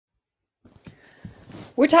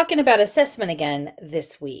We're talking about assessment again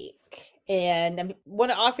this week, and I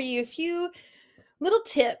want to offer you a few little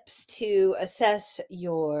tips to assess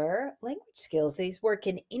your language skills. These work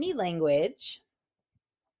in any language,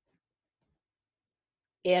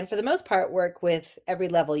 and for the most part, work with every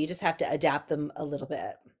level. You just have to adapt them a little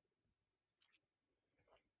bit.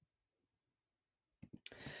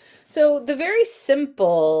 So, the very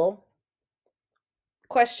simple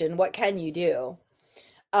question, what can you do?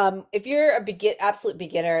 If you're a absolute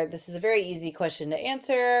beginner, this is a very easy question to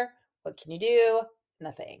answer. What can you do?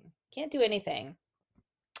 Nothing. Can't do anything.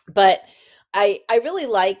 But I really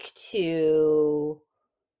like to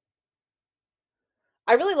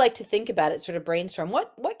think about it, sort of brainstorm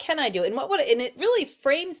what can I do, and what would, and it really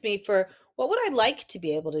frames me for what would I like to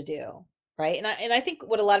be able to do, right? And I think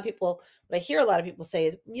what I hear a lot of people say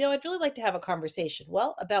is, I'd really like to have a conversation.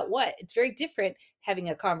 Well, about what? It's very different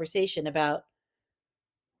having a conversation about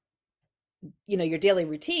your daily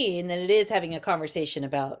routine than it is having a conversation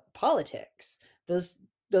about politics. Those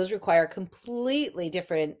require completely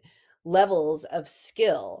different levels of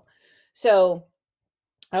skill. So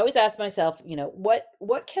I always ask myself,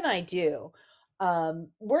 what can I do?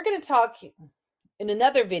 We're going to talk in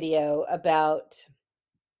another video about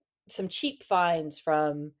some cheap finds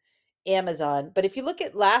from Amazon. But if you look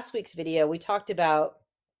at last week's video, we talked about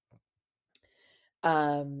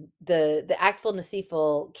the actful and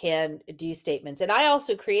deceitful can do statements, and I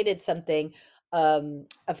also created something of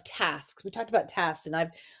tasks. We talked about tasks, and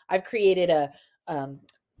I've created a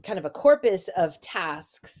kind of a corpus of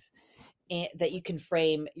tasks that you can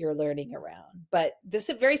frame your learning around. But this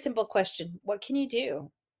is a very simple question: what can you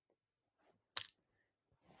do?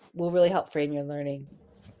 Will really help frame your learning.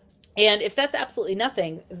 And if that's absolutely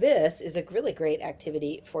nothing, this is a really great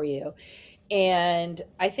activity for you. And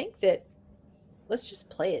I think that let's just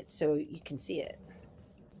play it so you can see it.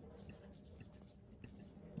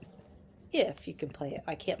 If you can play it.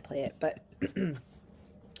 I can't play it, but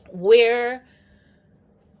what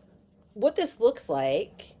this looks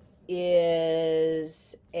like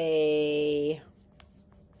is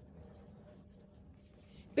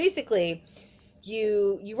basically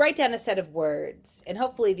you write down a set of words, and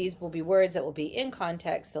hopefully these will be words that will be in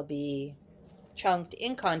context. They'll be chunked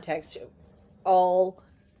in context, all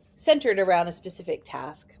centered around a specific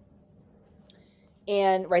task,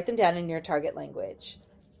 and write them down in your target language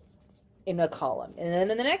in a column. And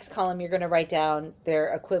then in the next column, you're going to write down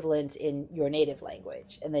their equivalents in your native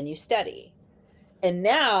language, and then you study. And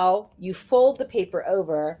now you fold the paper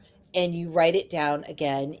over and you write it down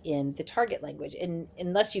again in the target language. And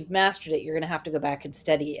unless you've mastered it, you're going to have to go back and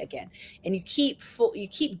study again. And you keep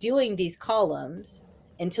doing these columns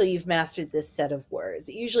until you've mastered this set of words.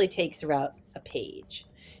 It usually takes around a page.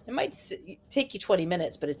 It might take you 20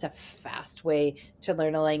 minutes, but it's a fast way to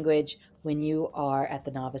learn a language when you are at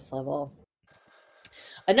the novice level.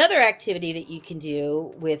 Another activity that you can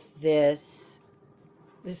do with the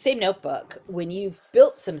same notebook when you've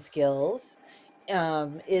built some skills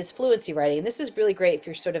is fluency writing. And this is really great if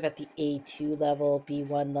you're sort of at the A2 level,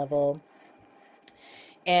 B1 level,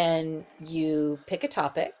 and you pick a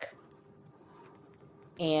topic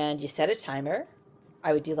and you set a timer.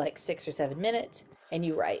 I would do like 6 or 7 minutes, and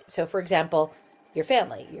you write. So for example, your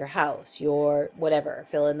family, your house, your whatever,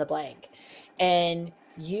 fill in the blank. And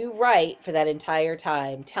you write for that entire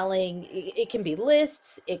time, it can be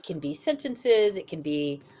lists, it can be sentences, it can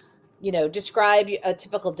be, describe a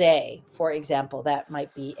typical day, for example. That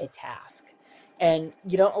might be a task. And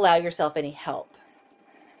you don't allow yourself any help.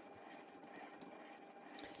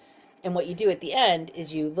 And what you do at the end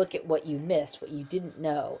is you look at what you missed, what you didn't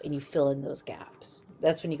know, and you fill in those gaps.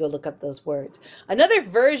 That's when you go look up those words. Another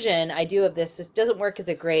version I do of this doesn't work as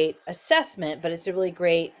a great assessment, but it's a really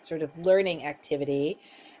great sort of learning activity,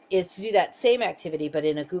 is to do that same activity, but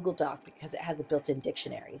in a Google Doc, because it has a built-in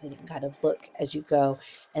dictionaries, and you can kind of look as you go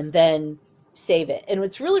and then save it. And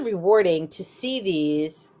it's really rewarding to see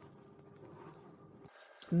these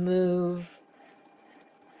move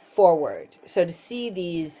forward. So to see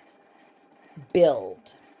these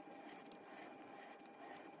build,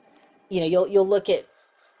 you'll look at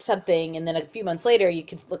something, and then a few months later you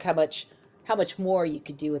can look how much more you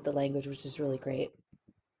could do with the language, which is really great.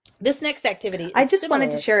 This next activity is I just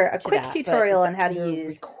wanted to share a quick tutorial on how to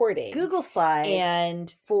use recording Google Slides,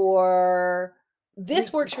 and for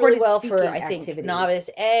this works really well for, I think, activities.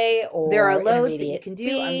 Novice A or there are loads that you can do.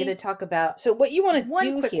 B. I'm going to talk about so what you want to one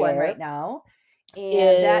do quick here one right now,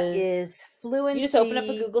 and that is fluency. You just open up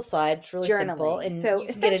a Google Slide. It's really simple, and so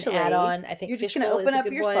you can get an add-on. I think you're just going to open up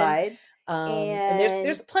your slides, and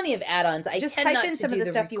there's plenty of add-ons. I just tend type not in to some do of the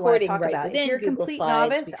the stuff you want to recording talk right about. within If you're a Google complete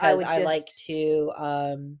Slides novice, because I like to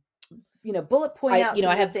bullet point out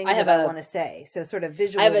some of the things that I want to say. So sort of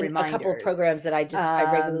visual reminders. A couple of programs that I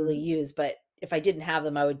regularly use, but if I didn't have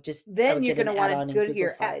them, I would you're going to want to go to your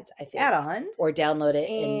Slides, I think, add-ons, or download it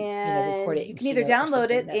and record it. You can either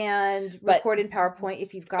download it and record in PowerPoint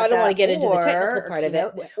if you've got. I don't want to get into the technical part of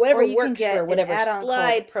it. Whatever works for whatever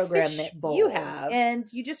slide program that you have, and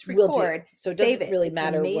you just record. So it doesn't really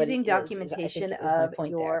matter. Amazing documentation of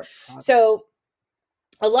your progress. So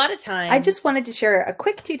a lot of times, I just wanted to share a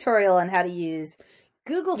quick tutorial on how to use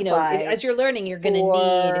Google Slides. As you're learning, you're going to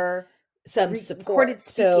need some recorded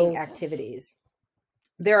speaking activities.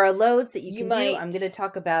 There are loads that you can do. I'm going to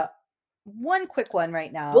talk about one quick one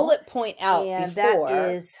right now. Bullet point out and before.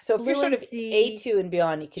 That is so if you're sort of A2 and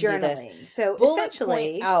beyond, you can journaling. do this. So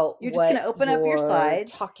essentially, out you're just going to open up your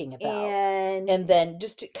slides, talking about, and then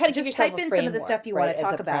just kind of give yourself type in some of the stuff you want to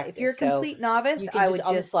talk about. If you're a complete novice, you can just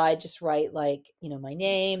on the slide just write like my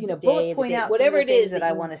name, bullet point out whatever it is that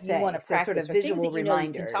I want to say. You want to practice, sort of visual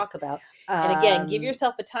reminders you can talk about. And again, give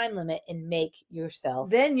yourself a time limit and make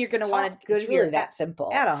yourself. Then you're going to want to go to your that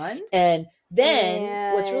simple add-ons and.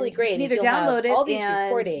 Then what's really great is you'll download have all these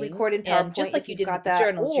recordings, record in PowerPoint, just like you did with the that,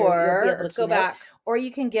 journals, or you'll be able to go back, or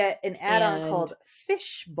you can get an add-on called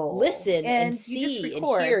Fishbowl. Listen and see and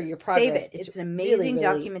hear your progress. Save it. It's an amazing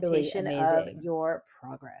documentation of your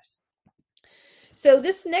progress. So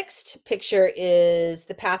this next picture is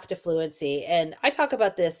the path to fluency, and I talk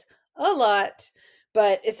about this a lot.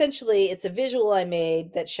 But essentially, it's a visual I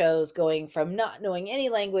made that shows going from not knowing any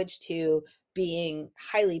language to being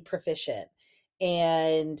highly proficient.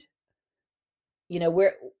 And,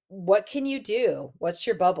 what can you do? What's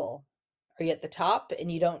your bubble? Are you at the top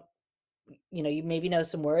and you don't, you maybe know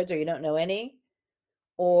some words or you don't know any?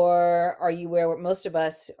 Or are you where most of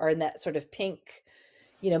us are in that sort of pink,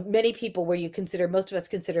 many people where most of us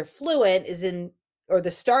consider fluent is in, or the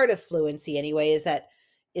start of fluency anyway, is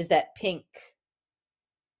that pink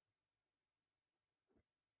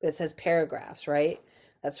that says paragraphs, right?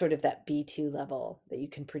 That's sort of that B2 level that you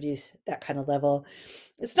can produce that kind of level.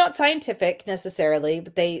 It's not scientific necessarily,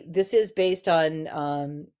 but this is based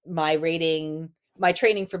on my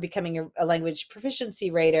training for becoming a language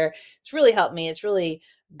proficiency rater. It's really helped me. It's really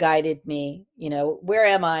guided me, where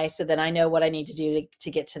am I? So then I know what I need to do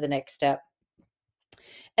to get to the next step.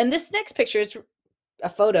 And this next picture is a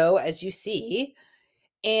photo, as you see.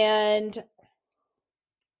 And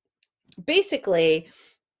basically,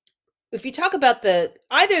 if you talk about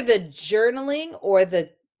either the journaling or the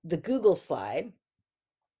Google slide,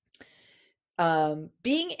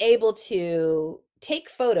 being able to take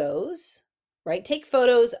photos, right? Take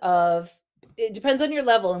photos of, it depends on your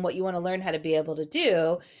level and what you want to learn how to be able to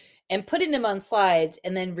do, and putting them on slides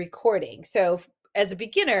and then recording. So as a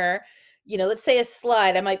beginner, let's say a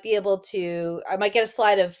slide, I might get a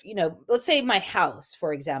slide of, let's say my house,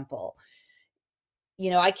 for example.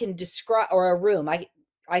 I can describe, or a room.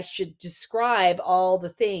 I should describe all the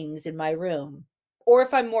things in my room. Or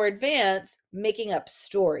if I'm more advanced, making up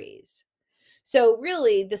stories. So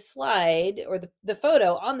really the slide or the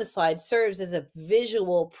photo on the slide serves as a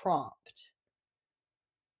visual prompt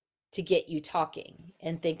to get you talking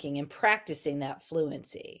and thinking and practicing that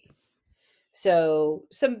fluency. So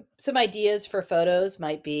some ideas for photos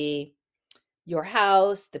might be your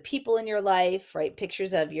house, the people in your life, right?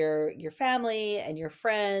 Pictures of your family and your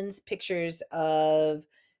friends, pictures of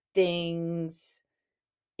things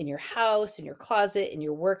in your house, in your closet, in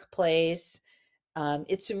your workplace.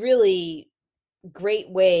 It's a really great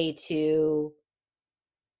way to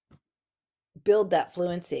build that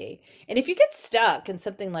fluency. And if you get stuck in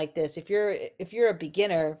something like this, if you're a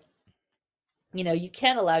beginner, you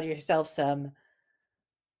can allow yourself some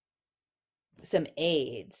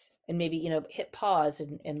aids and maybe, hit pause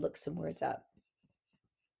and look some words up.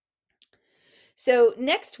 So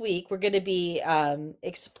next week, we're going to be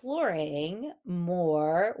exploring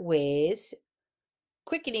more ways,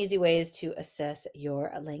 quick and easy ways to assess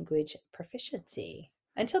your language proficiency.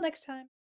 Until next time.